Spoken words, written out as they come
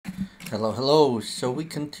Hello, hello. So we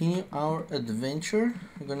continue our adventure.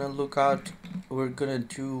 We're gonna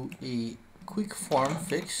do a quick farm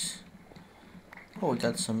fix. Oh, we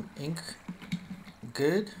got some ink.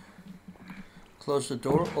 Good. Close the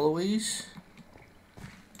door always.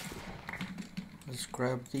 Let's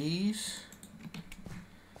grab these.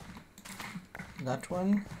 That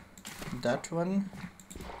one. That one.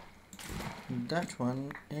 That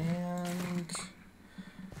one. And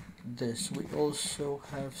this. We also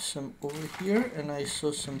have some over here, and I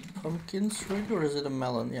saw some pumpkins right here. Or is it a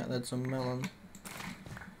melon? Yeah, that's a melon.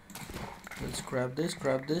 Let's grab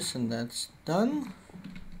this, and that's done.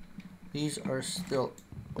 These are still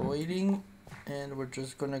waiting, and we're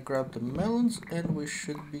just gonna grab the melons, and we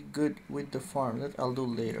should be good with the farm. That I'll do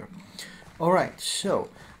later. Alright, so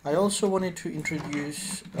I also wanted to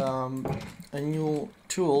introduce a new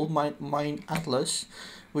tool, Mineatlas,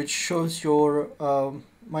 which shows your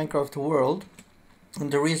Minecraft world.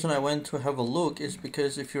 And the reason I went to have a look is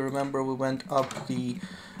because if you remember, we went up the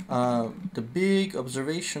big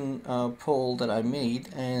observation pole that I made,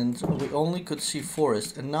 and we only could see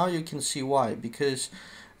forest. And now you can see why, because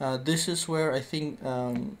this is where I think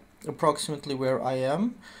approximately where I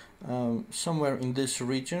am, somewhere in this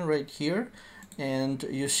region right here. And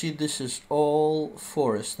you see this is all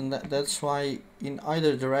forest, and that's why in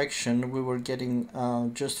either direction we were getting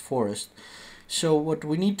just forest. So what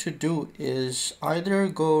we need to do is either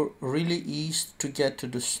go really east to get to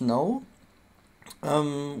the snow,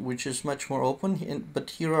 which is much more open,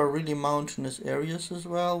 but here are really mountainous areas as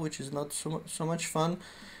well, which is not so much fun.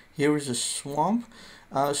 Here is a swamp.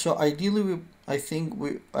 So ideally I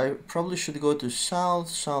probably should go to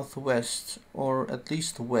southwest, or at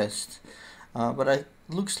least west. But it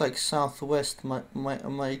looks like southwest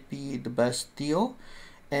might be the best deal.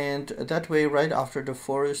 And that way, right after the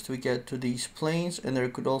forest, we get to these plains, and there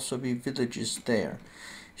could also be villages there.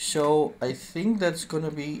 So I think that's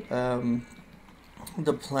gonna be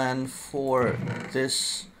the plan for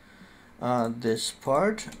this this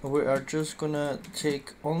part. We are just gonna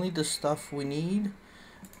take only the stuff we need.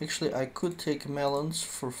 Actually, I could take melons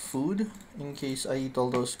for food in case I eat all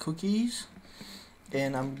those cookies,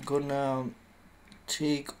 and I'm gonna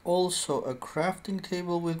take also a crafting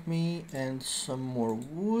table with me and some more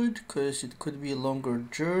wood, because it could be a longer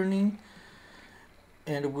journey.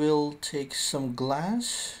 And we'll take some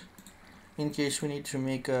glass in case we need to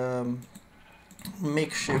make a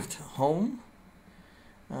makeshift home.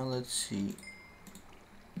 Let's see.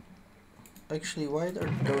 Actually, why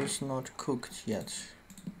are those not cooked yet?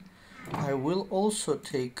 I will also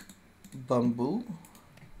take bamboo.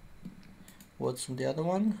 What's the other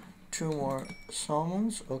one? 2 more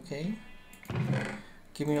salmons, okay.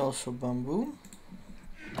 Give me also bamboo.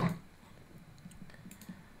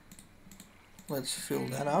 Let's fill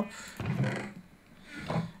that up.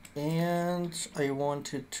 And I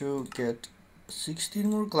wanted to get 16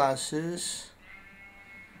 more glasses.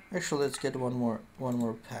 Actually, let's get one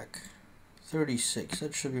more pack. 36,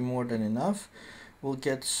 that should be more than enough. We'll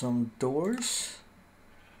get some doors.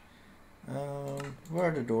 Where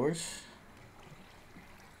are the doors?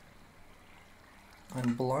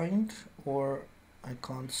 I'm blind, or I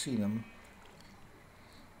can't see them.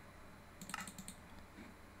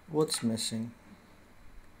 What's missing?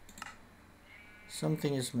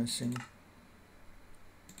 Something is missing.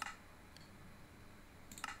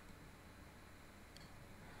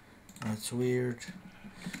 That's weird.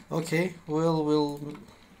 Okay, we'll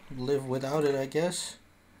live without it, I guess.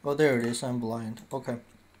 Oh, there it is. I'm blind. Okay.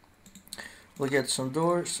 We'll get some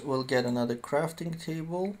doors. We'll get another crafting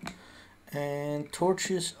table. And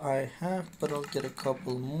torches I have, but I'll get a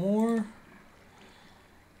couple more.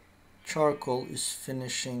 Charcoal is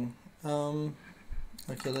finishing.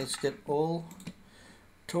 Okay, let's get all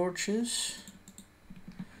torches.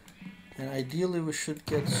 And ideally we should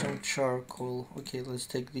get some charcoal. Okay, let's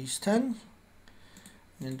take these 10.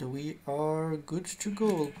 And we are good to go.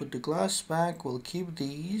 We'll put the glass back. We'll keep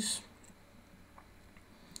these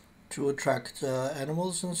to attract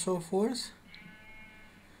animals and so forth.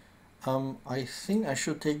 I think I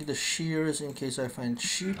should take the shears in case I find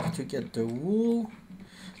sheep to get the wool.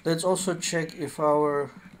 Let's also check if our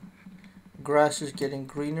grass is getting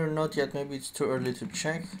greener. Not yet, maybe it's too early to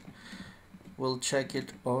check. We'll check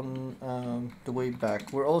it on the way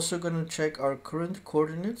back. We're also going to check our current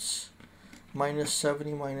coordinates.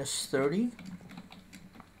 -70, -30.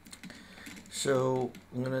 So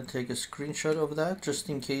I'm going to take a screenshot of that just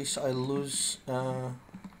in case I lose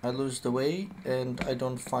the way and I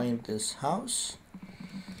don't find this house.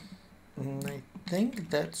 And I think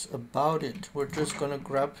that's about it. We're just gonna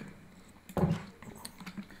grab...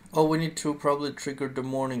 Oh, we need to probably trigger the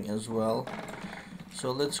morning as well.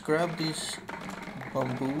 So let's grab these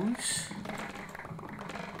bamboos.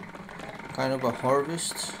 Kind of a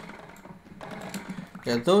harvest.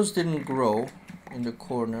 Yeah, those didn't grow in the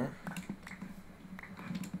corner.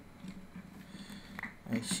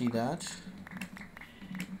 I see that.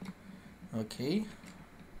 Okay.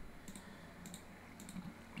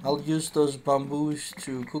 I'll use those bamboos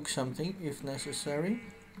to cook something if necessary.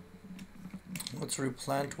 Let's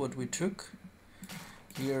replant what we took.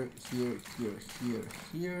 Here, here, here, here,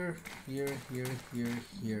 here, here, here, here,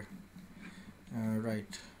 here.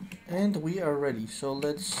 Alright. And we are ready. So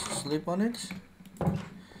let's sleep on it.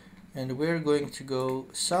 And we're going to go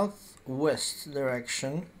southwest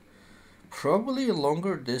direction. Probably a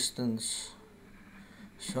longer distance.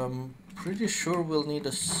 So I'm pretty sure we'll need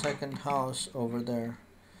a second house over there.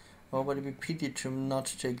 Oh, but it'd be pity to not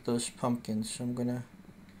take those pumpkins. So I'm gonna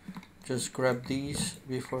just grab these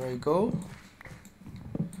before I go.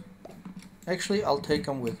 Actually, I'll take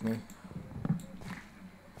them with me.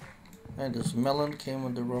 And this melon came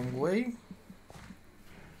on the wrong way.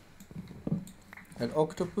 That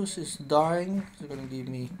octopus is dying. It's gonna give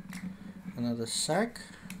me another sack.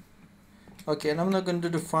 Okay, and I'm not gonna do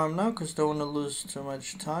the farm now because I don't want to lose too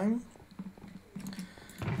much time.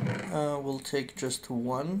 We'll take just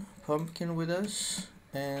one pumpkin with us,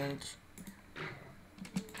 and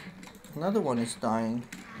another one is dying.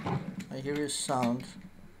 I hear his sound.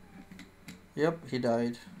 Yep, he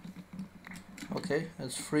died. Okay,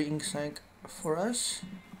 that's free ink sac for us.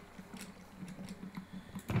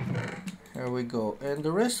 Here we go, and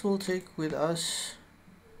the rest we'll take with us.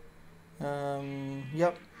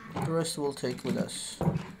 Yep, the rest we'll take with us.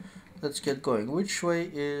 Let's get going. Which way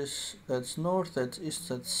is... that's north, that's east,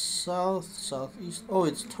 that's south, southeast. Oh,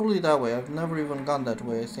 it's totally that way. I've never even gone that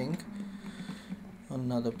way, I think.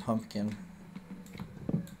 Another pumpkin.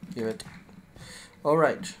 Give it.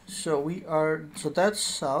 Alright, so we are... so that's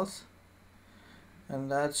south. And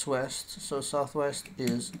that's west. So southwest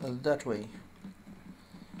is that way.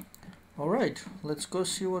 Alright, let's go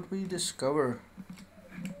see what we discover.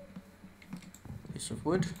 Piece of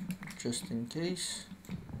wood, just in case.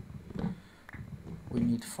 We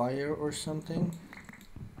need fire or something.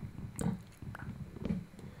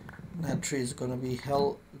 That tree is gonna be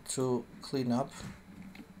hell to clean up.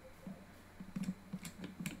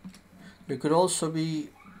 There could also be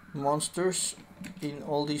monsters in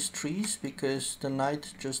all these trees because the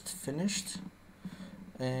night just finished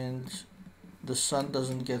and the sun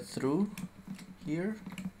doesn't get through here.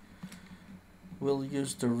 We'll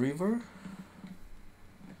use the river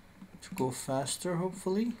to go faster,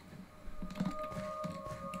 hopefully.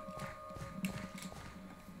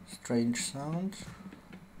 Strange sound.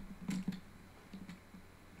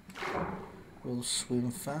 We'll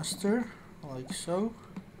swim faster, like so.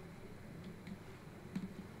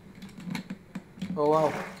 Oh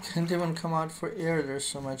wow, can't even come out for air, there's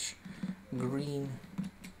so much green.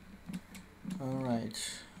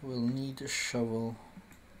 Alright, we'll need a shovel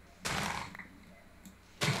to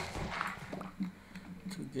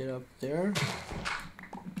get up there.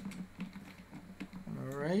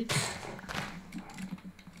 Alright.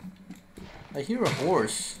 I hear a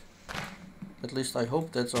horse. At least I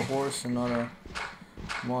hope that's a horse and not a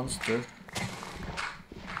monster.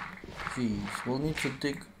 Jeez, we'll need to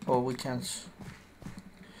dig. Oh, we can't.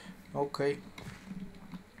 Okay.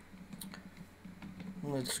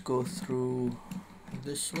 Let's go through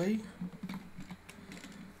this way.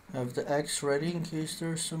 Have the axe ready in case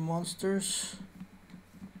there's some monsters.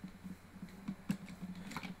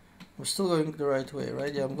 I'm still going the right way,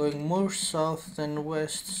 right? Yeah, I'm going more south than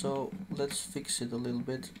west, so let's fix it a little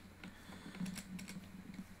bit.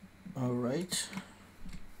 Alright.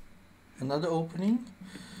 Another opening,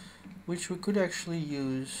 which we could actually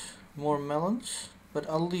use more melons, but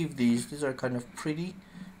I'll leave these. These are kind of pretty,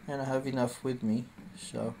 and I have enough with me,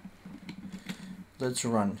 so let's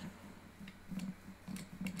run.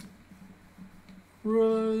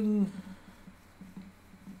 Run!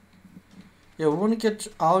 Yeah, we want to get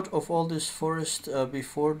out of all this forest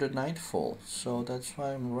before the nightfall, so that's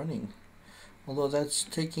why I'm running. Although that's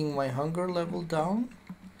taking my hunger level down.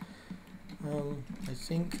 I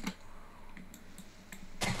think...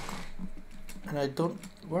 and I don't...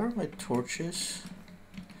 where are my torches?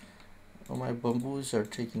 Oh, my bamboos are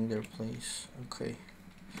taking their place. Okay.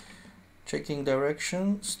 Checking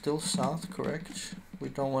direction, still south, correct? We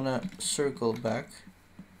don't want to circle back.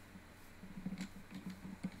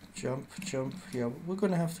 Jump, jump. Yeah, we're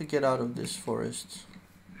gonna have to get out of this forest.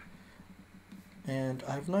 And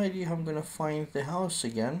I have no idea how I'm gonna find the house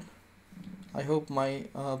again. I hope my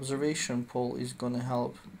observation pole is gonna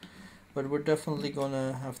help. But we're definitely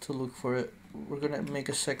gonna have to look for we're gonna make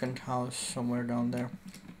a second house somewhere down there.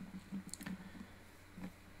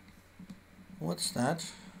 What's that?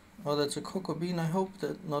 Oh, that's a cocoa bean. I hope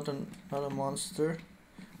that not a monster.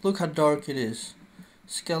 Look how dark it is.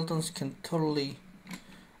 Skeletons can totally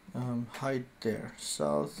hide there.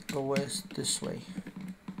 South or west, this way.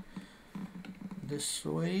 This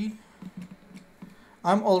way.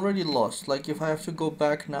 I'm already lost. Like if I have to go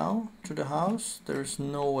back now to the house, there's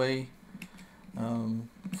no way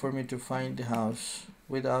for me to find the house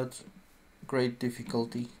without great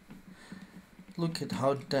difficulty. Look at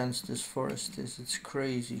how dense this forest is. It's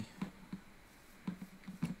crazy.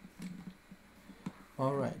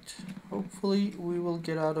 Alright. Hopefully we will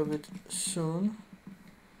get out of it soon.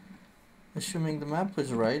 Assuming the map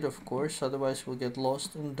is right, of course. Otherwise we'll get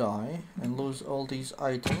lost and die and lose all these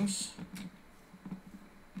items,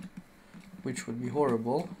 which would be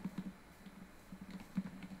horrible.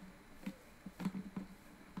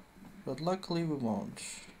 But luckily we won't.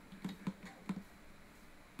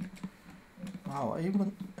 Wow, I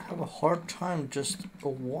even have a hard time just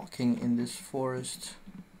walking in this forest.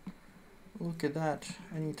 Look at that.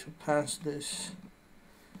 I need to pass this.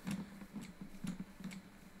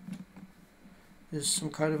 There's some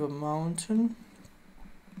kind of a mountain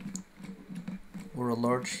or a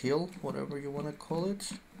large hill, whatever you want to call it,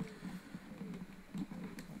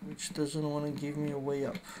 which doesn't want to give me a way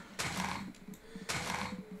up.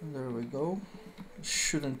 There we go.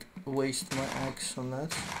 Shouldn't waste my axe on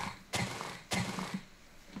that.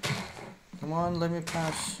 Come on, let me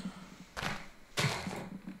pass.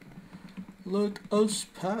 Let us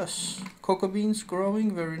pass. Cocoa beans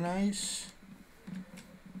growing, very nice.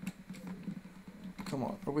 Come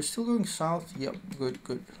on, are we still going south? Yep, good,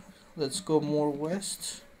 good. Let's go more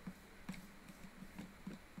west.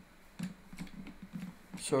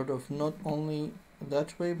 Sort of not only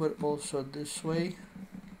that way, but also this way.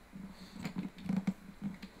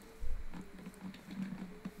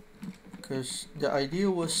 Because the idea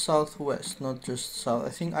was southwest, not just south. I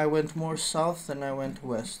think I went more south than I went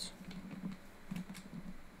west.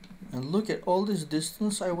 And look at all this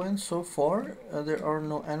distance I went so far. There are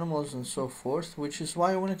no animals and so forth, which is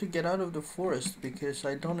why I wanted to get out of the forest, because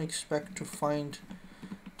I don't expect to find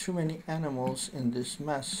too many animals in this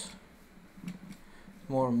mess.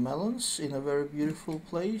 More melons in a very beautiful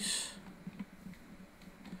place.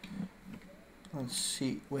 Let's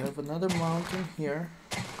see, we have another mountain here,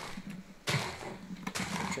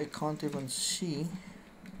 which I can't even see.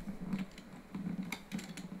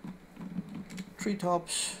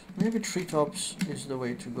 Treetops. Maybe treetops is the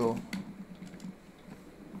way to go.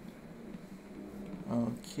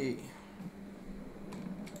 Okay.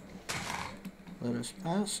 Let us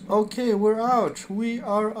pass. Okay, we're out. We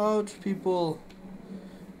are out, people.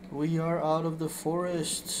 We are out of the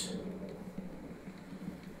forest.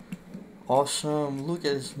 Awesome. Look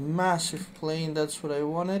at this massive plain. That's what I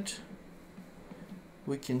wanted.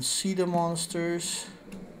 We can see the monsters.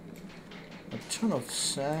 A ton of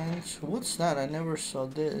sand. What's that? I never saw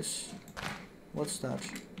this. What's that?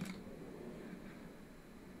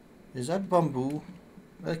 Is that bamboo?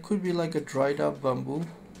 That could be like a dried up bamboo.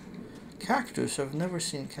 Cactus. I've never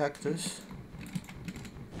seen cactus.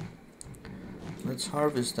 Let's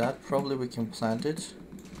harvest that. Probably we can plant it.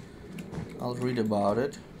 I'll read about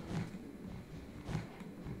it.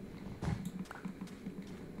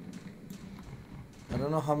 I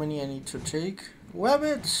don't know how many I need to take.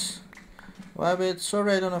 Wabbits! Wabbit,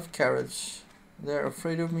 sorry I don't have carrots. They're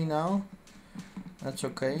afraid of me now. That's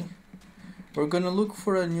okay. We're gonna look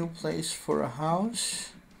for a new place for a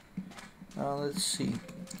house. Let's see.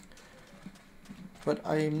 But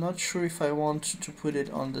I'm not sure if I want to put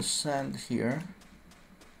it on the sand here.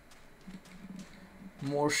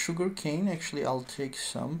 More sugar cane. Actually, I'll take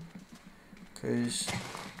some, because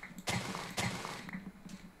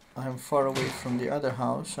I'm far away from the other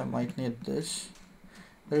house. I might need this.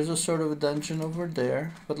 There's a sort of a dungeon over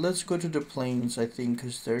there, but let's go to the plains, I think,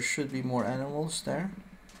 because there should be more animals there.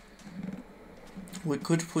 We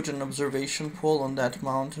could put an observation pole on that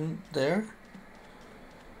mountain there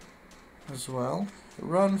as well.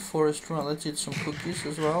 Run, forest, run. Let's eat some cookies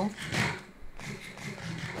as well.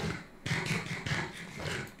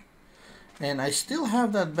 And I still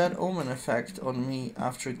have that bad omen effect on me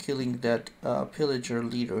after killing that pillager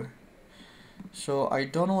leader. So I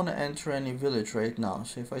don't want to enter any village right now.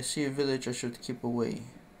 So if I see a village, I should keep away.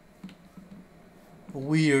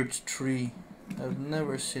 Weird tree. I've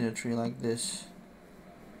never seen a tree like this.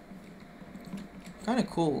 Kind of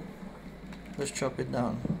cool. Let's chop it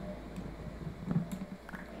down.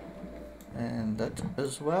 And that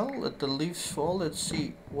as well. Let the leaves fall. Let's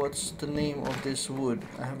see what's the name of this wood.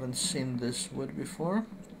 I haven't seen this wood before.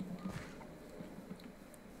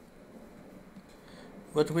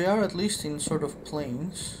 But we are at least in sort of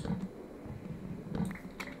plains.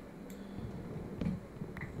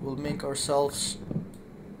 We'll make ourselves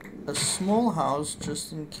a small house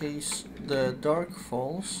just in case the dark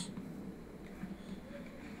falls.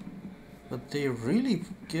 But they really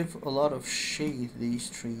give a lot of shade, these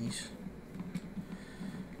trees.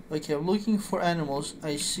 Okay, I'm looking for animals.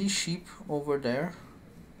 I see sheep over there.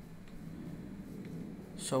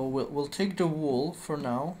 So we'll take the wool for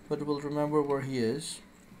now, but we'll remember where he is.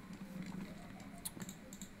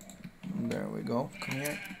 And there we go. Come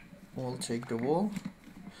here. We'll take the wool.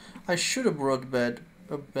 I should have brought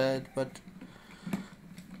a bed, but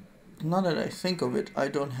now that I think of it, I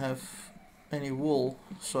don't have any wool,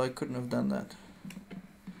 so I couldn't have done that.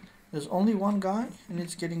 There's only one guy, and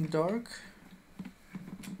it's getting dark.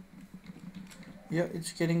 Yeah,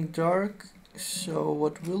 it's getting dark, so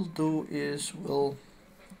what we'll do is we'll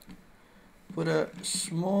put a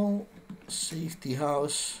small safety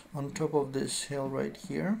house on top of this hill right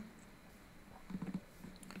here,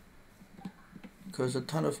 because a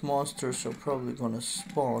ton of monsters are probably gonna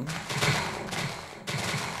spawn.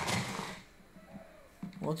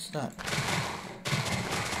 What's that?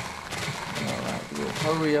 Alright,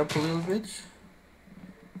 we'll hurry up a little bit.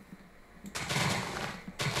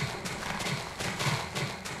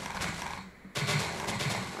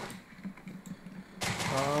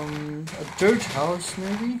 A dirt house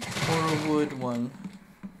maybe? Or a wood one?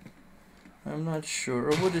 I'm not sure.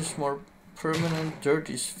 A wood is more permanent, dirt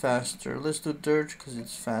is faster. Let's do dirt because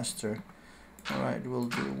it's faster. Alright, we'll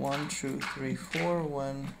do 1, 2, 3, 4.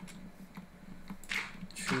 1,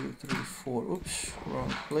 2, 3, 4. Oops,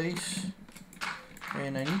 wrong place.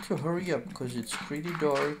 And I need to hurry up because it's pretty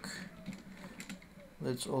dark.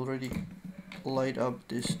 Let's already light up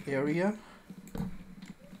this area.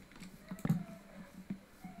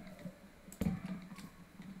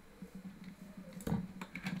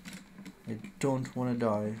 I don't want to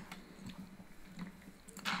die.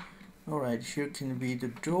 Alright, here can be the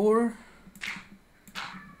door.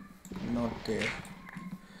 Not there.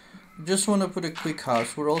 Just want to put a quick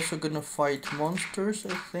house. We're also gonna fight monsters,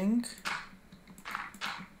 I think.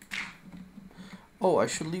 Oh, I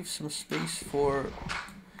should leave some space for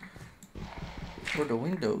the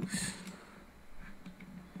windows.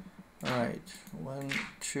 Alright, 1,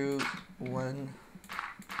 2, 1,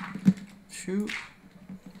 2.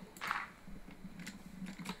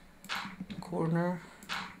 Corner,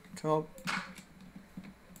 top.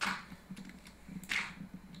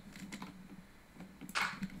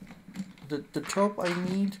 The top I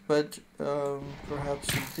need, but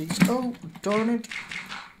perhaps these. Oh, darn it!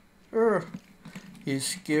 He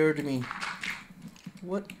scared me.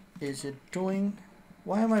 What is it doing?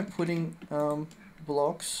 Why am I putting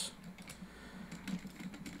blocks?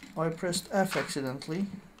 I pressed F accidentally.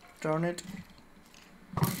 Darn it.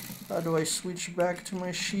 How do I switch back to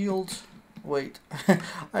my shield? Wait,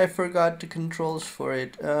 I forgot the controls for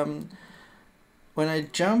it. When I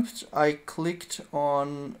jumped, I clicked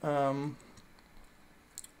on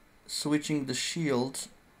switching the shield.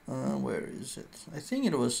 Where is it? I think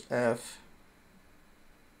it was F.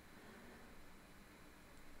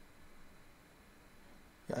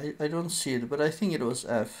 Yeah, I don't see it, but I think it was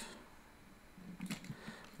F.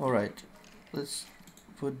 Alright, let's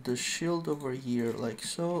put the shield over here, like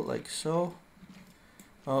so, like so.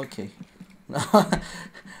 Okay.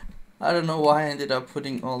 I don't know why I ended up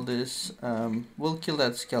putting all this. We'll kill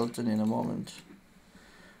that skeleton in a moment.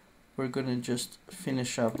 We're gonna just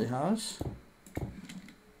finish up the house.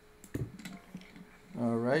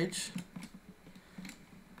 Alright.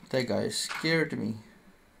 That guy scared me.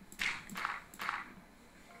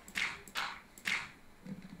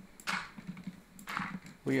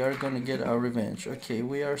 We are gonna get our revenge. Okay,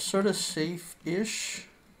 we are sort of safe-ish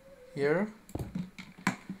here.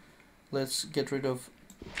 Let's get rid of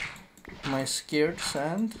my scared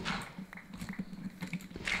sand.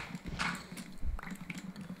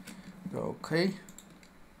 Okay.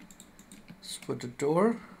 Let's put the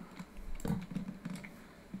door.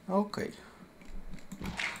 Okay.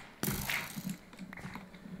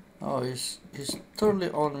 Oh, he's totally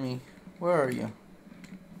on me. Where are you?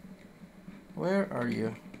 Where are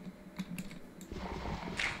you?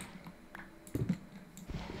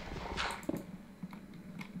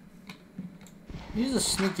 He's a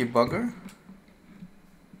sneaky bugger.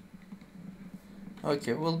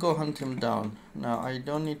 Okay, we'll go hunt him down. Now I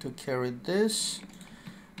don't need to carry this.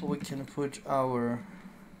 We can put our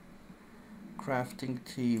crafting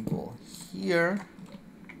table here.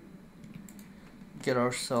 Get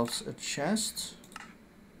ourselves a chest.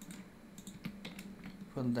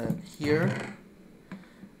 Put that here.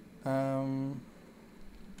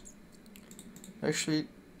 Actually,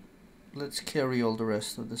 let's carry all the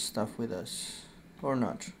rest of the stuff with us. Or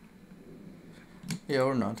not. Yeah,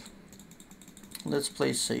 or not. Let's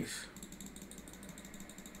play safe.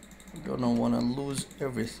 Don't want to lose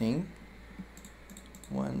everything.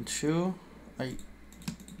 1, 2. I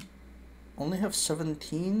only have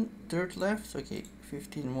 17 dirt left. Okay,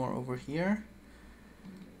 15 more over here.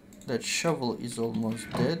 That shovel is almost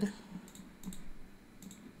dead.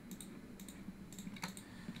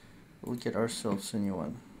 We'll get ourselves a new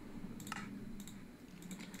one.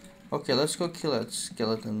 Okay, let's go kill that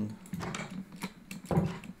skeleton.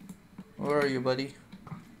 Where are you, buddy?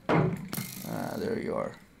 Ah, there you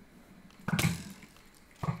are.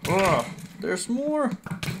 Oh, there's more.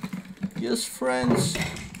 Yes, friends.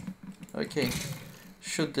 Okay,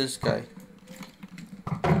 shoot this guy.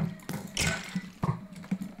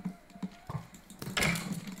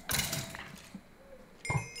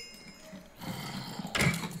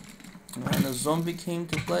 And a zombie came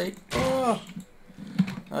to play. Oh.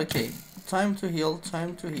 Okay, time to heal,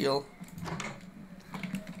 time to heal.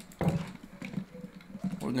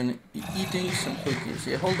 We're gonna be eating some cookies.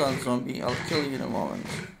 Yeah, hold on, zombie. I'll kill you in a moment.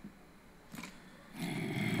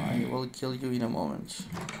 I will kill you in a moment.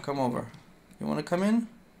 Come over. You wanna come in?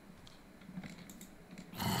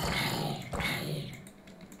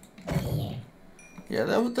 Yeah,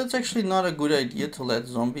 that's actually not a good idea to let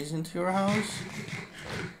zombies into your house.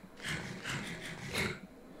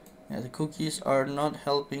 Yeah, the cookies are not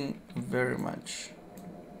helping very much.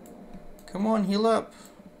 Come on, heal up.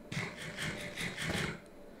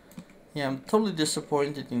 Yeah, I'm totally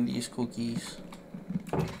disappointed in these cookies.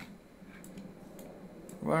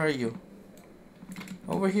 Where are you?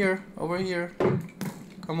 Over here, over here.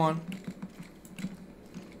 Come on.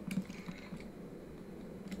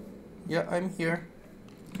 Yeah, I'm here.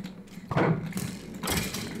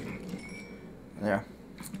 There.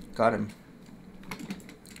 Got him.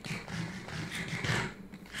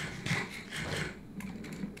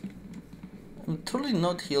 I'm totally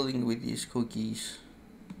not healing with these cookies.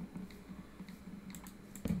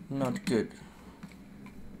 Not good.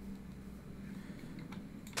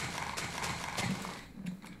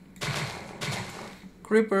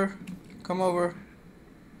 Creeper, come over.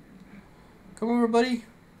 Come over, buddy.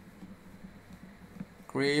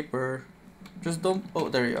 Creeper. Just don't... Oh,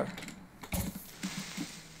 there you are.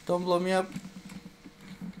 Don't blow me up.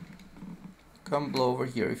 Come blow over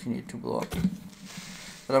here if you need to blow up.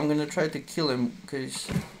 But I'm gonna try to kill him because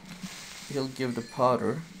he'll give the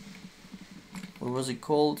powder. What was it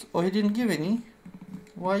called? Oh, he didn't give any.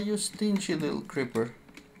 Why, you stingy little creeper?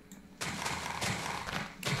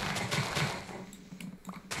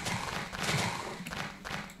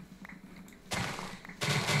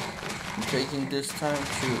 I'm taking this time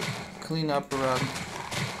to clean up around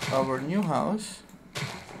our new house.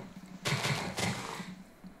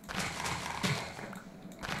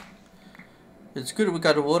 It's good we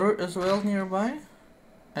got water as well nearby.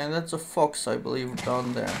 And that's a fox, I believe,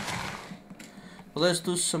 down there. But let's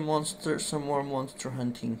do some more monster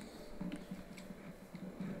hunting.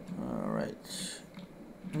 Alright.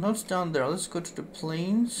 Not down there. Let's go to the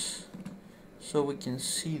plains so we can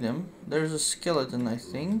see them. There's a skeleton, I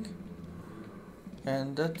think.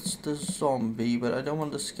 And that's the zombie, but I don't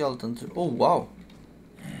want the skeleton to... Oh, wow.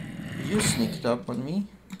 You sneaked up on me.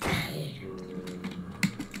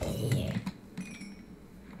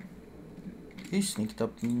 He sneaked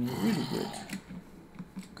up on me really good.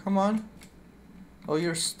 Come on. Oh,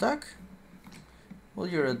 you're stuck? Well,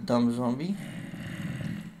 you're a dumb zombie.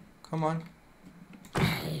 Come on.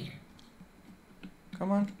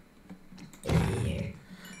 Come on.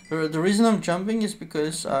 The reason I'm jumping is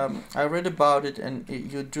because I read about it, and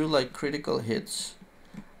you do like critical hits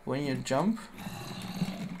when you jump.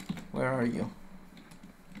 Where are you?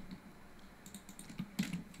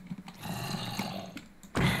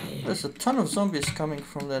 There's a ton of zombies coming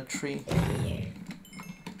from that tree.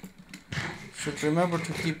 Should remember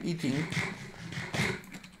to keep eating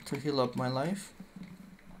to heal up my life.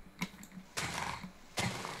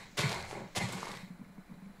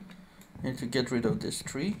 Need to get rid of this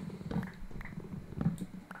tree.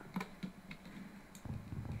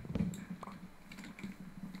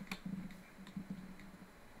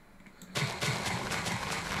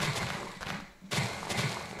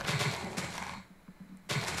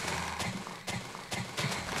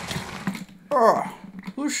 Oh,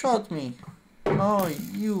 who shot me? Oh,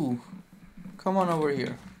 you. Come on over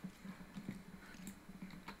here.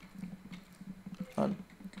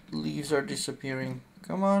 Leaves are disappearing.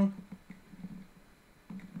 Come on.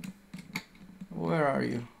 Where are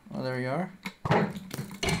you? Oh, there you are.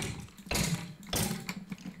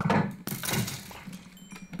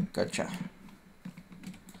 Gotcha.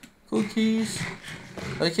 Cookies.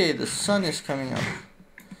 Okay, the sun is coming up.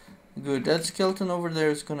 Good, that skeleton over there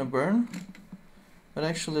is gonna burn. But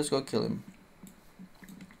actually, let's go kill him.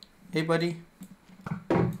 Hey, buddy.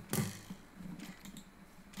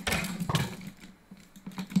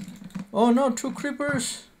 Oh no, 2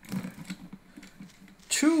 creepers!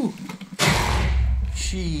 2!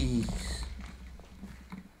 Jeez.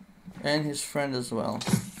 And his friend as well.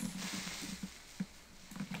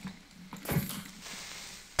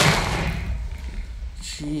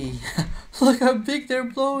 Gee, look how big they're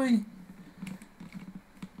blowing!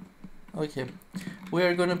 Okay, we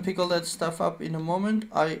are gonna pick all that stuff up in a moment.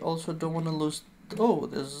 I also don't want to lose... Oh,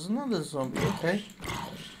 there's another zombie, okay.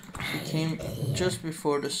 We came just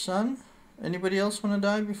before the sun. Anybody else want to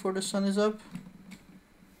die before the sun is up?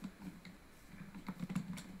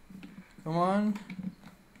 Come on.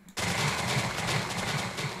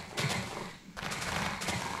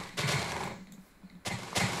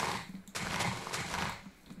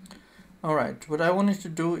 Alright, what I wanted to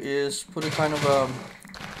do is put a kind of a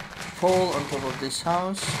pole on top of this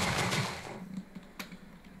house.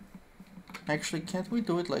 Actually, can't we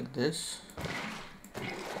do it like this?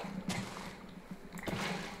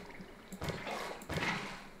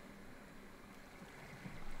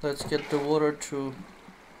 Let's get the water to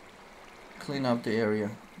clean up the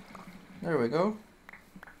area. There we go.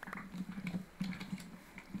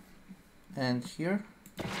 And here.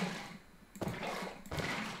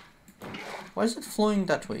 Why is it flowing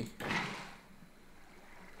that way?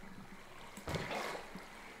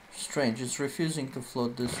 Strange, it's refusing to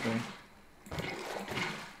float this way.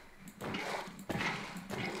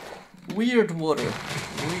 Weird water.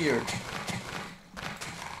 Weird.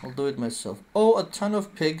 I'll do it myself. Oh, a ton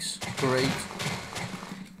of pigs. Great.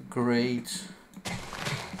 Great.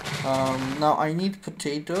 Now I need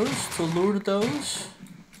potatoes to lure those.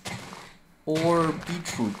 Or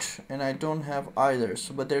beetroot. And I don't have either.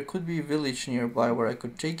 So, but there could be a village nearby where I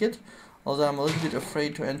could take it. Although I'm a little bit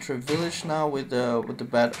afraid to enter a village now with the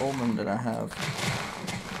bad omen that I have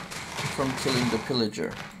from killing the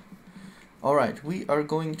pillager. Alright, we are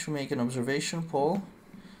going to make an observation pole.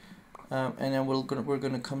 And then we're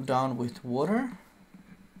gonna come down with water.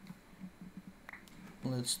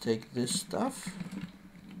 Let's take this stuff.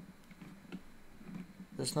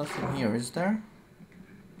 There's nothing here, is there?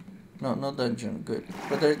 No, no dungeon. Good.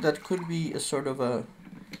 But that could be a sort of a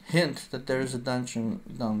hint that there is a dungeon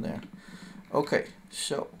down there. Okay,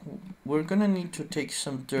 so we're gonna need to take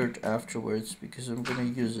some dirt afterwards because I'm gonna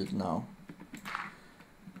use it now.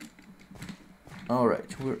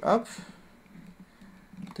 Alright, we're up.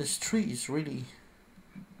 This tree is really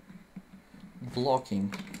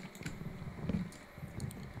blocking.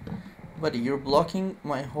 Buddy, you're blocking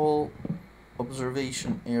my whole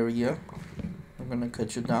observation area. I'm gonna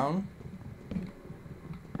cut you down.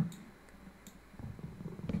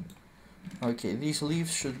 Okay, these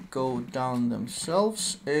leaves should go down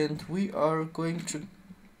themselves, and we are going to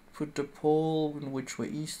put the pole in which way?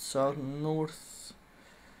 East, south, north,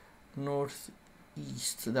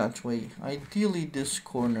 northeast, that way. Ideally this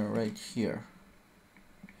corner right here.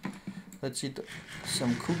 Let's eat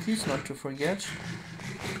some cookies, not to forget.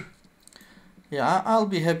 Yeah, I'll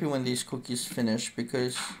be happy when these cookies finish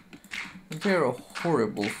because they're a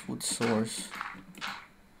horrible food source.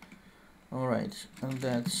 Alright, and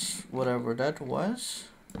that's whatever that was.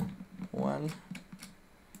 1,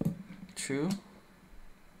 2.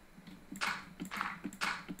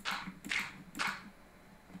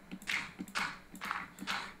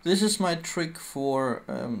 This is my trick for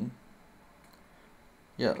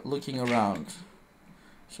yeah, looking around.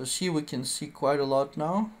 So see, we can see quite a lot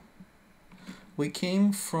now. We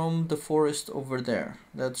came from the forest over there.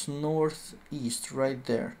 That's northeast, right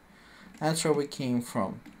there. That's where we came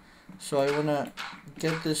from. So I want to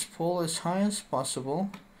get this pole as high as possible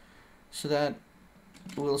so that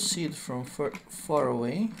we'll see it from far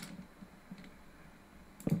away.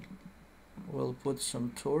 We'll put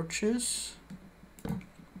some torches.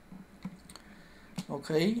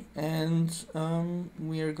 Okay, and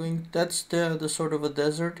we are going, that's the sort of a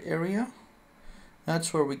desert area.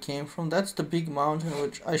 That's where we came from. That's the big mountain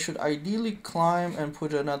which I should ideally climb and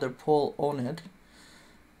put another pole on it.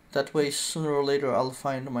 That way sooner or later I'll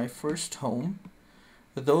find my first home.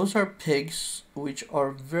 Those are pigs which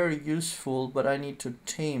are very useful, but I need to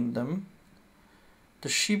tame them. The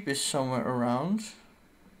sheep is somewhere around.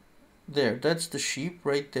 There, that's the sheep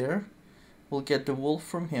right there. We'll get the wool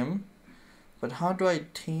from him. But how do I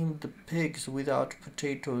tame the pigs without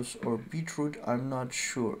potatoes or beetroot? I'm not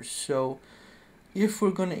sure. So if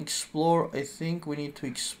we're gonna explore, I think we need to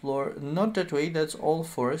explore not that way, that's all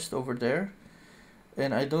forest over there.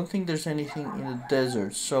 And I don't think there's anything in the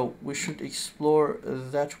desert, so we should explore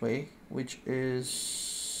that way, which is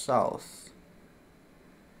south.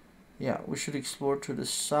 Yeah, we should explore to the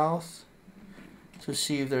south to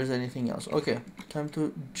see if there's anything else. Okay, time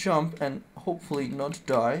to jump and hopefully not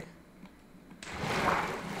die.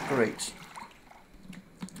 Great.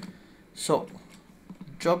 So,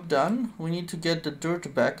 job done. We need to get the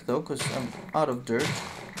dirt back though, because I'm out of dirt.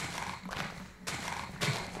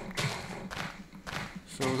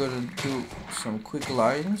 So we're gonna do some quick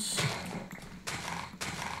lines.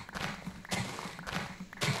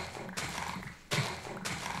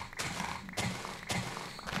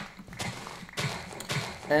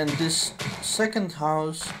 And this second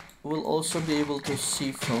house will also be able to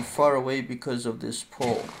see from far away because of this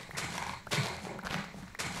pole.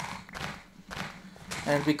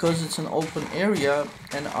 And because it's an open area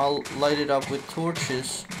and I'll light it up with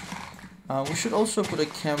torches, we should also put a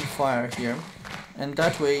campfire here, and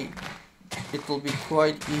that way it will be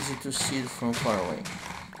quite easy to see it from far away.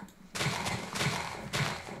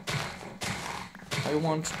 I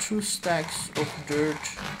want 2 stacks of dirt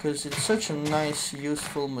because it's such a nice,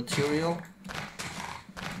 useful material.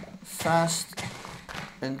 Fast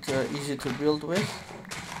and easy to build with.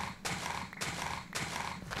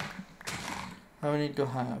 How many do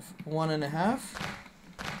I have? 1.5.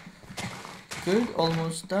 Good,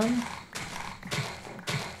 almost done.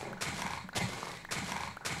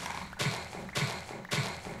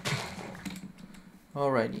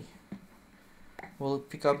 Alrighty. We'll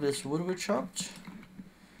pick up this wood we chopped.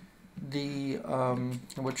 The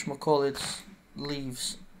whatchamacallit's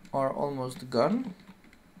leaves are almost gone.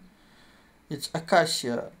 It's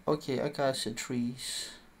acacia. Okay, acacia trees.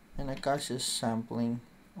 And acacia sampling.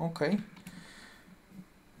 Okay.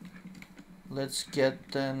 Let's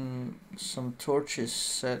get then some torches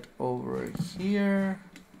set over here.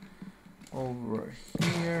 Over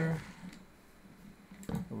here.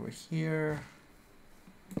 Over here.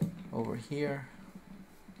 Over here.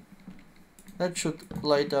 That should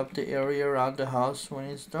light up the area around the house when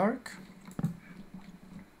it's dark.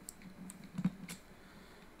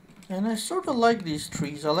 And I sort of like these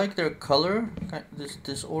trees. I like their color.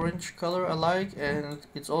 This orange color I like, and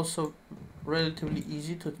it's also relatively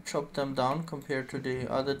easy to chop them down compared to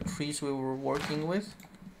the other trees we were working with.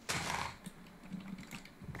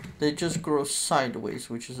 They just grow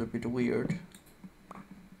sideways, which is a bit weird.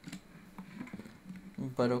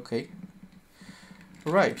 But okay.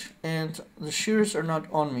 Right, and the shears are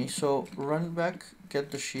not on me, so run back, get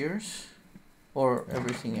the shears, or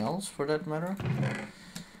everything else for that matter.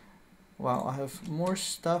 Wow, I have more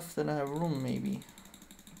stuff than I have room maybe.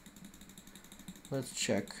 Let's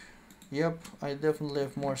check. Yep, I definitely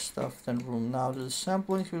have more stuff than room. Now the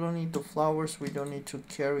samplings, we don't need the flowers, we don't need to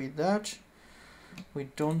carry that. We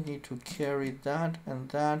don't need to carry that and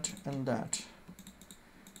that and that.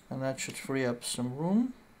 And that should free up some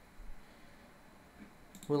room.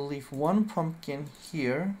 We'll leave 1 pumpkin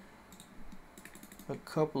here. A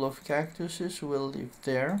couple of cactuses we'll leave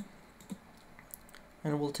there.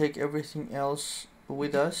 And we'll take everything else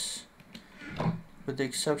with us. With the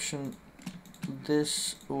exception,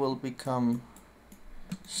 this will become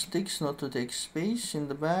sticks, not to take space in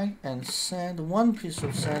the bag, and sand. 1 piece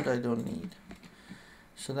of sand I don't need.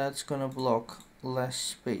 So that's gonna block less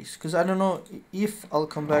space. Because I don't know if I'll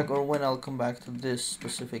come back or when I'll come back to this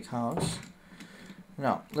specific house.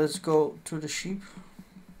 Now, let's go to the sheep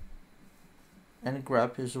and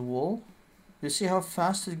grab his wool. You see how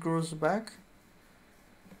fast it grows back?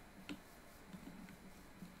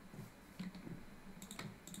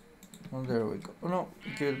 And there we go. Oh no,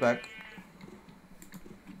 give it back.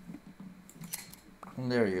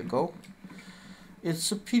 And there you go.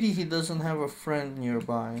 It's a pity he doesn't have a friend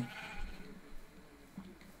nearby.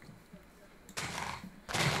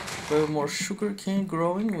 We have more sugarcane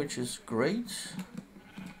growing, which is great.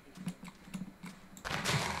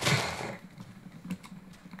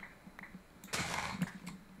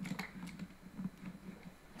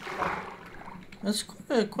 That's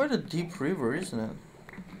quite a deep river, isn't it?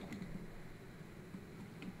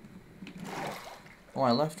 Oh,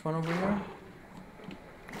 I left one over here.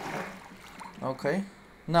 Okay.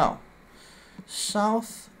 Now,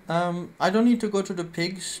 south. I don't need to go to the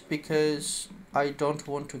pigs because I don't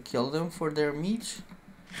want to kill them for their meat.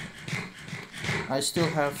 I still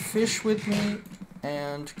have fish with me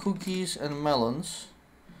and cookies and melons.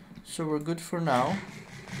 So we're good for now.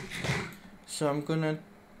 So I'm gonna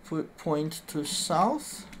point to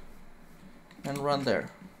south and run there.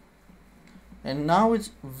 And now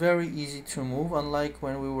it's very easy to move, unlike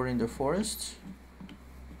when we were in the forest.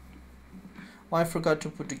 Oh, I forgot to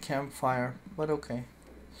put the campfire, but okay.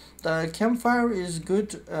 The campfire is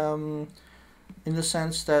good in the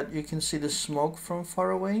sense that you can see the smoke from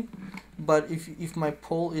far away, but if my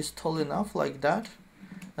pole is tall enough like that,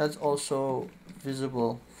 that's also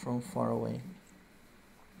visible from far away.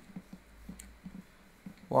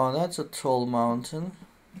 Wow, that's a tall mountain.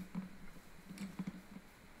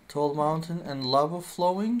 Tall mountain and lava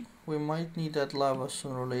flowing. We might need that lava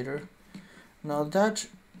sooner or later. Now that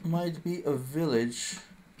might be a village,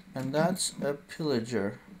 and that's a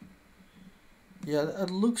pillager. Yeah, that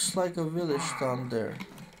looks like a village down there.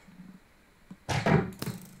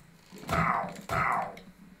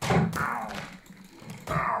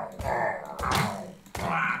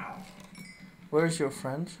 Where's your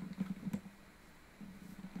friend?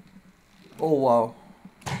 Oh wow.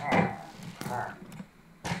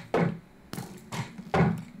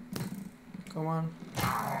 Come on.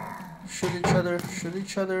 Shoot each other, shoot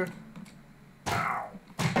each other.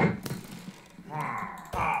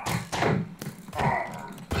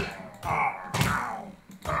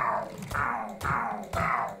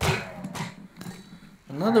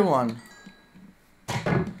 Another one.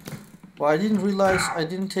 Well, I didn't realize I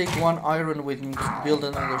didn't take one iron with me to build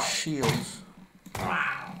another shield.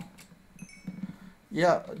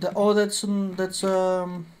 Yeah, that's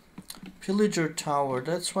Pillager Tower.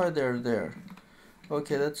 That's why they're there.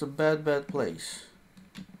 Okay, that's a bad place.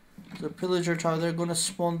 The Pillager Tower, they're gonna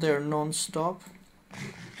spawn there non-stop.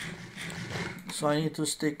 So I need to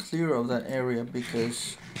stay clear of that area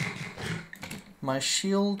because my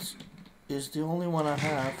shield is the only one I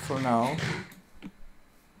have for now.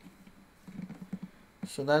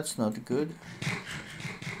 So that's not good.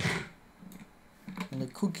 And the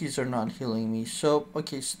cookies are not healing me. So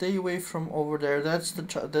okay, stay away from over there. That's the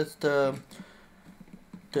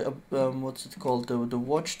what's it called? The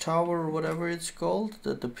watchtower or whatever it's called.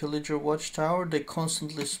 The Pillager watchtower. They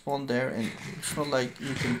constantly spawn there, and it's not like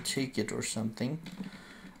you can take it or something.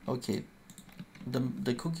 Okay,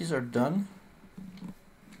 the cookies are done.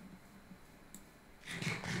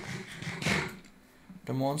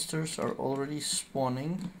 The monsters are already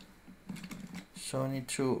spawning, so I need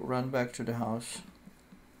to run back to the house.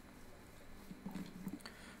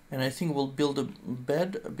 And I think we'll build a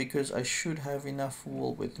bed because I should have enough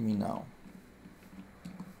wool with me now.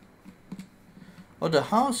 Oh, the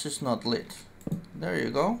house is not lit. There you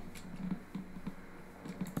go.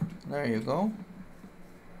 There you go.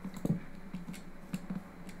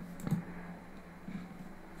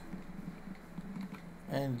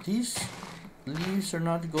 And these leaves are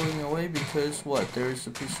not going away because what? There is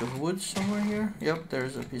a piece of wood somewhere here? Yep, there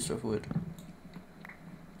is a piece of wood.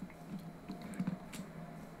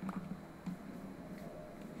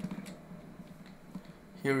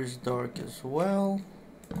 Here is dark as well.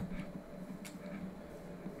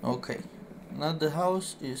 Okay, now the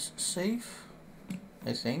house is safe,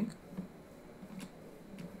 I think.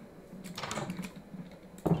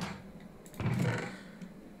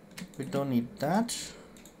 We don't need that.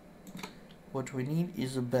 What we need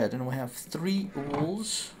is a bed, and we have 3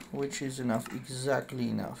 wools, which is enough, exactly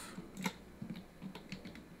enough.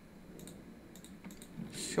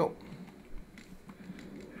 So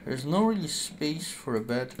there's no really space for a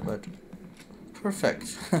bed, but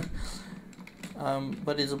perfect.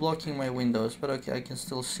 But it's blocking my windows, but okay, I can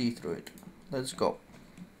still see through it. Let's go.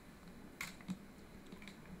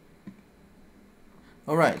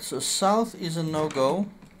 Alright, so south is a no-go.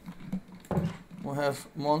 We have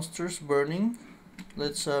monsters burning.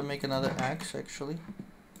 Let's make another axe, actually.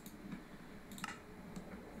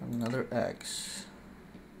 Another axe.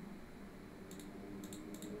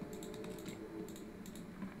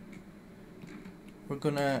 We're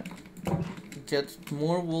gonna get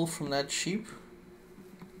more wool from that sheep.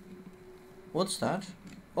 What's that?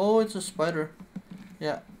 Oh, it's a spider.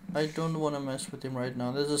 Yeah, I don't want to mess with him right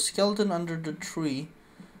now. There's a skeleton under the tree.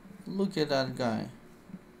 Look at that guy.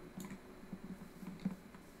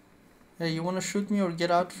 Hey, you want to shoot me or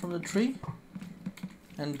get out from the tree?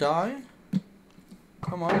 And die?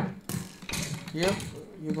 Come on. Yep,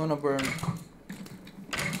 you're gonna burn.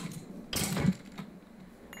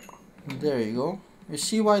 There you go. You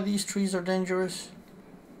see why these trees are dangerous?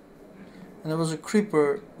 And there was a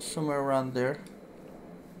creeper somewhere around there.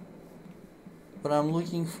 But I'm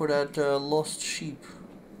looking for that lost sheep.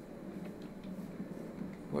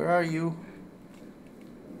 Where are you?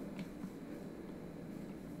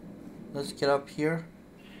 Let's get up here.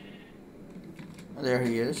 There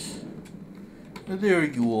he is. There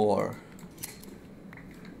you are.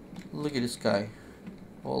 Look at this guy.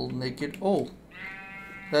 All naked. Oh!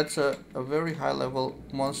 That's a very high level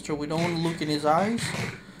monster. We don't want to look in his eyes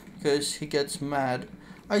because he gets mad.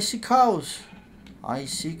 I see cows! I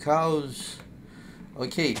see cows!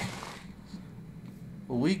 Okay.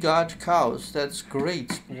 We got cows. That's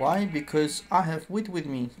great. Why? Because I have wheat with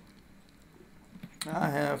me. I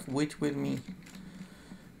have wheat with me.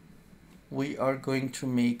 We are going to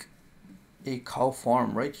make a cow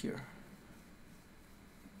farm right here.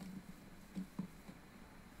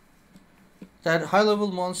 That high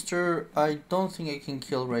level monster, I don't think I can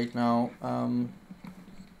kill right now.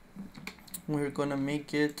 We're gonna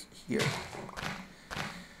make it here.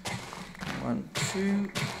 1, 2.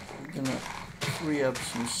 We're gonna free up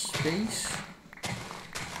some space.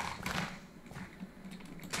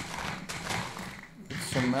 Get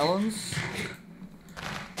some melons.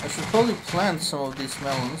 I should probably plant some of these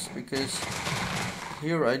melons because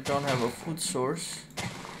here I don't have a food source.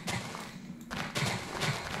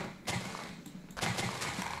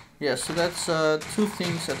 Yeah, so that's 2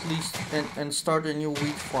 things at least, and start a new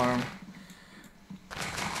wheat farm.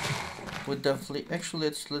 Would definitely.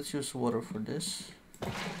 Actually, let's use water for this.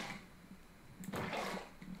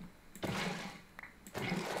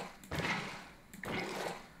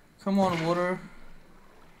 Come on, water.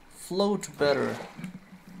 Float better.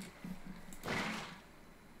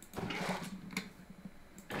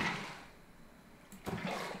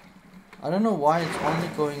 I don't know why it's only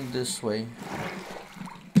going this way.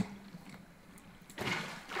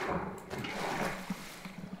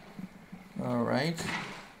 Alright.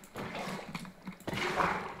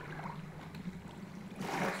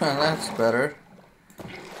 That's better.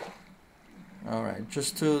 Alright,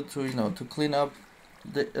 just to you know, to clean up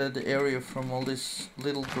the area from all these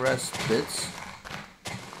little grass bits.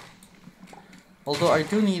 Although I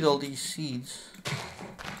do need all these seeds.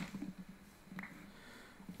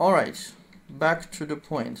 Alright, back to the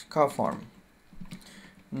point. Cow farm.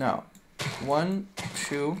 Now, 1,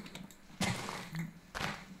 2.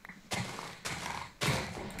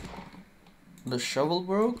 The shovel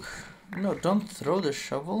broke. No, don't throw the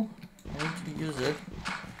shovel. I need to use it.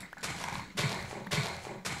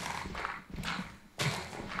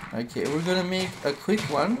 Okay, we're gonna make a quick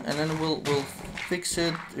one, and then we'll fix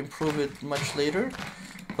it, improve it much later.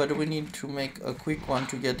 But we need to make a quick one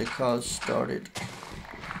to get the cows started.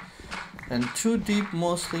 And 2 deep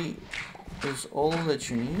mostly is all that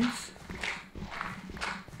you need.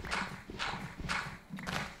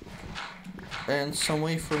 And some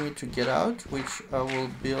way for me to get out, which I will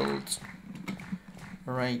build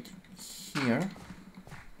right here.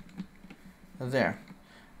 There.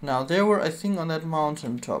 Now they were, I think, on that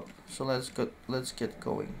mountain top. So let's get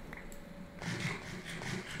going.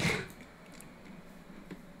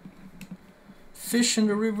 Fish in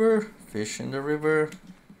the river, fish in the river.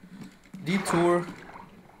 Detour.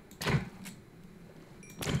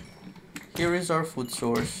 Here is our food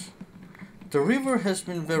source. The river has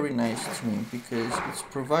been very nice to me because it's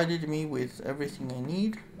provided me with everything I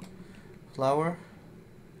need. Flour.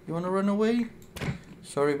 You wanna run away?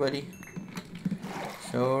 Sorry, buddy.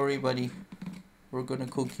 Sorry, buddy. We're gonna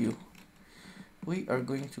cook you. We are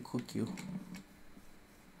going to cook you.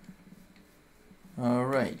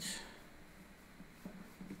 Alright.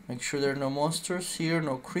 Make sure there are no monsters here,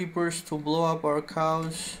 no creepers to blow up our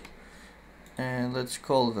cows. And let's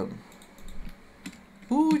call them.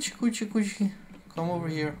 Coochie, coochie, coochie. Come over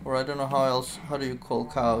here. Or I don't know how do you call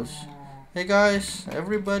cows. Hey guys,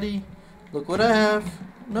 everybody. Look what I have.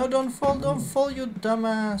 No, don't fall, you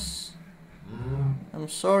dumbass. I'm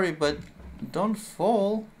sorry, but don't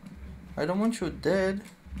fall. I don't want you dead.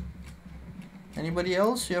 Anybody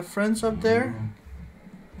else? You have friends up there?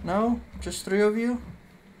 No? Just 3 of you?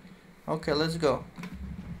 Okay, let's go.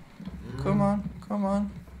 Come on, come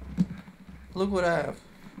on. Look what I have.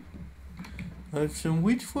 I have some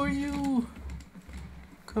wheat for you.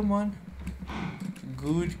 Come on.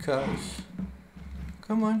 Good cows.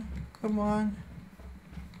 Come on, come on.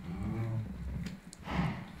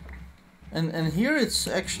 And here it's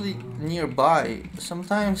actually nearby.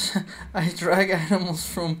 Sometimes I drag animals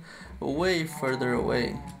from way further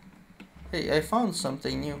away. Hey, I found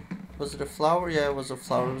something new. Was it a flower? Yeah, it was a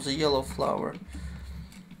flower. It was a yellow flower.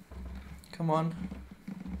 Come on.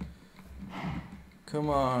 Come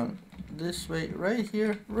on. This way. Right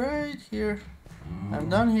here. Right here. I'm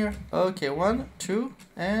done here. Okay, 1, 2,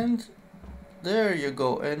 and there you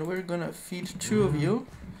go. And we're gonna feed 2 of you.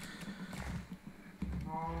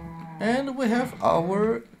 And we have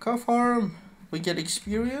our cow farm. We get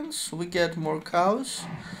experience. We get more cows.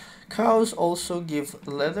 Cows also give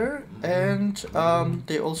leather, and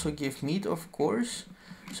they also give meat, of course.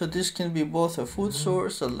 So this can be both a food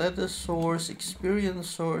source, a leather source, experience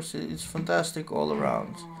source. It's fantastic all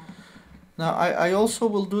around. Now I also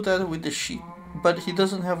will do that with the sheep, but he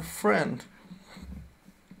doesn't have a friend.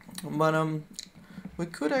 But we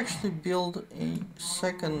could actually build a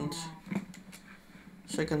second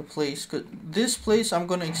place. This place I'm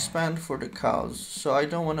gonna expand for the cows, so I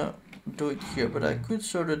don't wanna do it here, but I could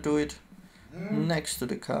sort of do it next to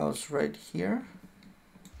the cows, right here.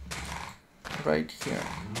 Right here.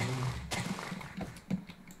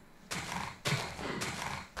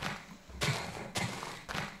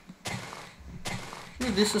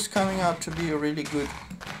 This is coming out to be a really good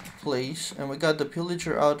place, and we got the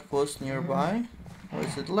Pillager Outpost nearby. Or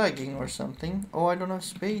is it lagging or something? Oh, I don't have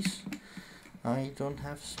space. I don't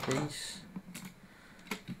have space.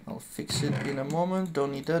 I'll fix it in a moment.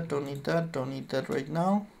 Don't need that, don't need that, don't need that right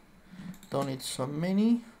now. Don't need so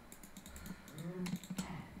many.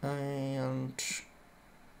 And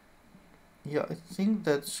yeah, I think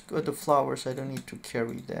that's good. The flowers, I don't need to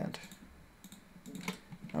carry that.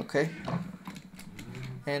 Okay.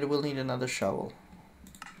 And we'll need another shovel.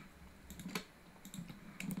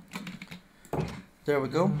 There we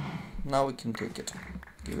go. Now we can take it.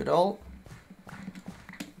 Give it all.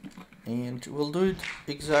 And we'll do it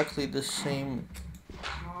exactly the same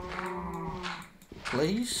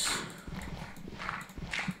place.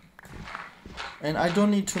 And I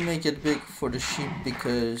don't need to make it big for the sheep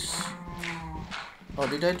because... Oh,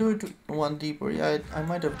 did I do it one deeper? Yeah, I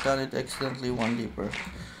might have done it accidentally one deeper.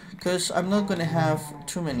 Because I'm not going to have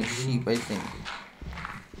too many sheep, I think.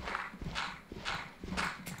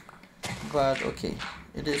 But okay,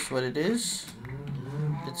 it is what it is.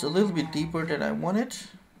 It's a little bit deeper than I want it.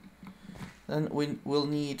 Then we will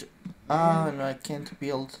need... and I can't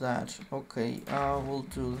build that. Okay, we'll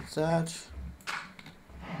do that.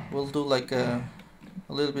 We'll do like a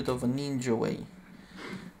little bit of a ninja way.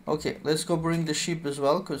 Okay, let's go bring the sheep as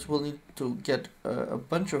well, because we'll need to get a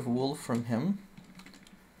bunch of wool from him.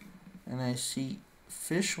 And I see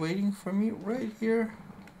fish waiting for me right here.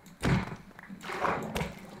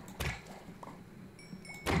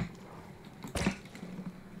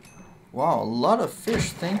 Wow, a lot of fish.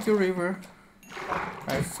 Thank you, river.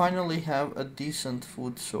 I finally have a decent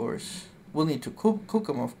food source. We'll need to cook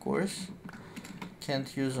them, of course.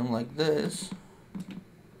 Can't use them like this.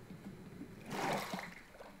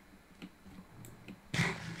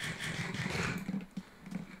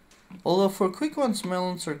 Although for quick ones,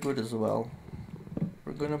 melons are good as well.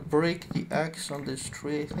 We're gonna break the axe on this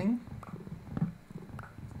tree, I think.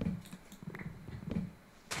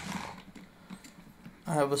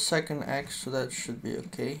 I have a second axe, so that should be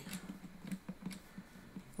okay.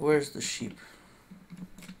 Where's the sheep?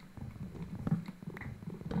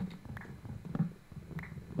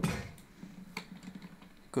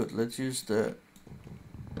 Good, let's use the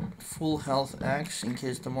full health axe in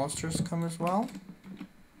case the monsters come as well.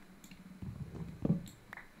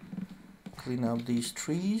 Clean up these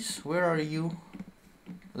trees. Where are you?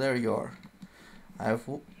 There you are. I have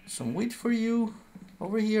some wheat for you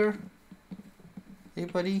over here. Hey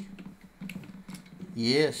buddy.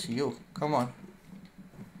 Yes, you. Come on.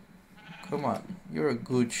 Come on. You're a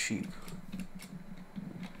good sheep.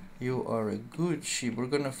 You are a good sheep. We're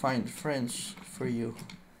gonna find friends for you.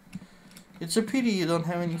 It's a pity you don't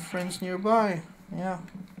have any friends nearby. Yeah.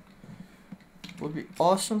 Would be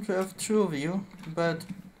awesome to have two of you, but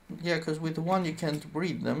yeah, because with one you can't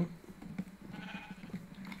breed them.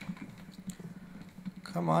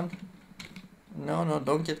 Come on. No,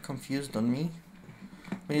 don't get confused on me.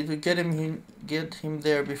 We need to get him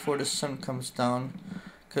there before the sun comes down.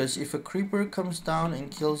 Because if a creeper comes down and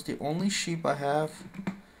kills the only sheep I have,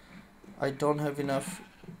 I don't have enough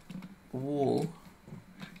wool.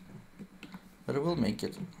 But I will make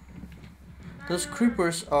it. Those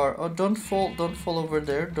creepers are... Oh, don't fall over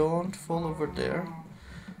there. Don't fall over there.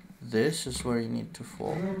 This is where you need to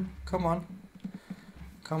fall. Come on.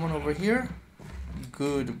 Come on over here.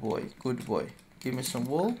 Good boy. Good boy. Give me some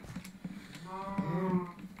wool.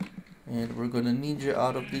 And we're gonna ninja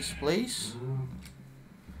out of this place.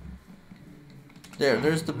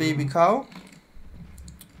 There's the baby cow.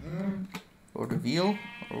 Or the veal.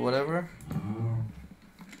 Or whatever.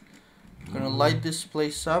 Gonna light this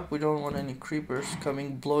place up. We don't want any creepers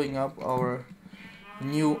coming blowing up our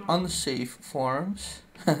new unsafe farms.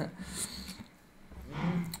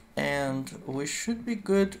 And we should be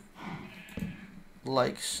good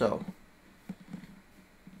like so.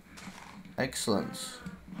 Excellent.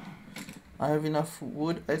 I have enough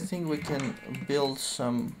wood. I think we can build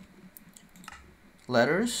some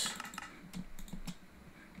ladders.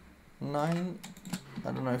 9.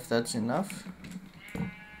 I don't know if that's enough.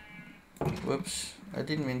 Whoops, I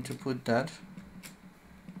didn't mean to put that.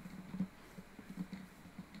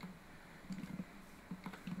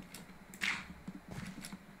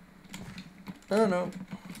 Oh no,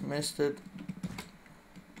 missed it.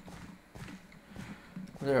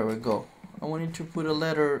 There we go. I wanted to put a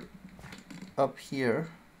ladder up here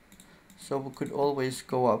so we could always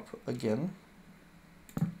go up again.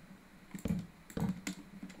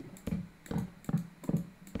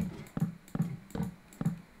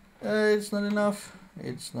 It's not enough.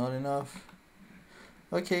 It's not enough.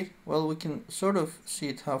 Okay, well, we can sort of see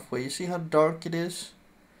it halfway. You see how dark it is?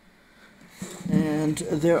 And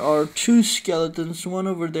there are two skeletons, one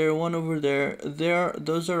over there, one over there.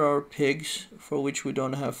 Those are our pigs, for which we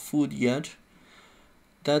don't have food yet.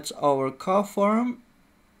 That's our cow farm.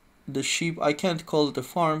 The sheep, I can't call it a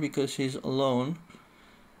farm because he's alone.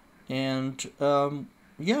 And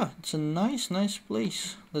yeah, it's a nice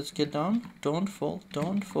place. Let's get down. Don't fall,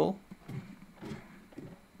 don't fall.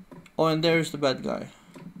 Oh, and there's the bad guy.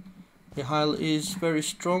 Mihail is very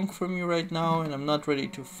strong for me right now, and I'm not ready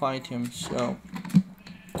to fight him, so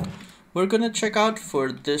we're gonna check out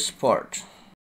for this part.